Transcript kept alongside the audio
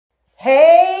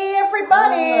Hey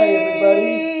everybody! Hi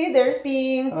everybody! There's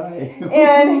Bean. Hi.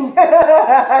 And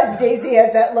Daisy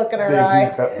has that look in her eye.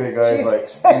 Daisy's got big eyes like, you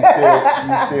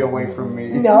stay away from me.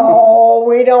 No,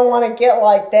 we don't want to get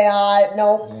like that.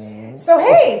 Nope. So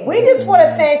hey, we just want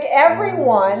to thank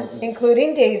everyone,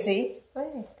 including Daisy. We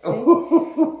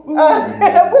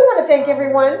want to thank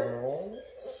everyone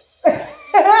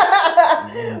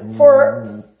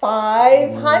for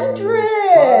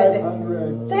 500.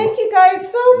 Thank you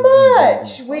guys so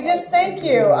much. We just thank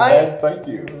you. Thank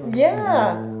you.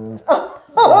 Yeah.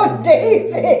 Oh,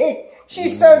 Daisy.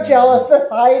 She's so jealous of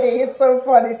Heidi. It's so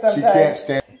funny sometimes. She can't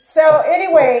stand. So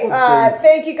anyway,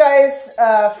 thank you guys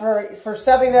for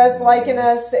subbing us, liking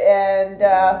us, and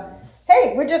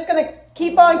hey, we're just going to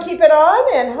keep it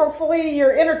on, and hopefully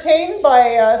you're entertained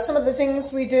by some of the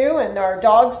things we do and our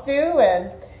dogs do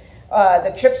and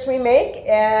the trips we make,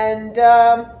 and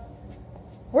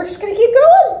we're just going to keep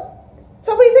going.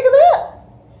 So what do you think of that?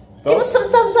 Give us some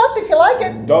thumbs up if you like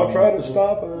it. Don't try to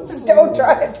stop us. Don't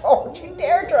you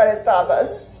dare try to stop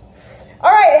us. All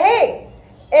right, hey,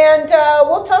 and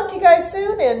we'll talk to you guys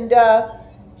soon, and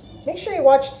make sure you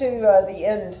watch to the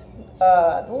end.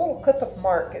 The little clip of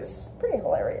Mark is pretty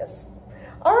hilarious.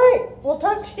 All right, we'll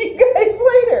talk to you guys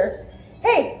later.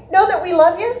 Hey, know that we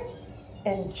love you,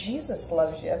 and Jesus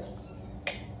loves you.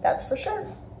 That's for sure.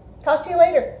 Talk to you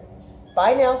later.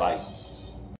 Bye now. Bye.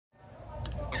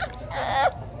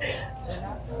 They're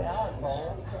not salad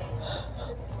bowls.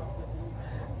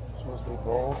 Supposed to be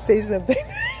bowl. Say something.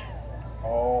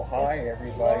 Oh, hi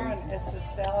everybody. It's a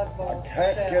salad bowl. I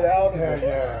can't get out of it.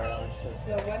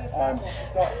 So what is I'm that?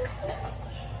 stuck.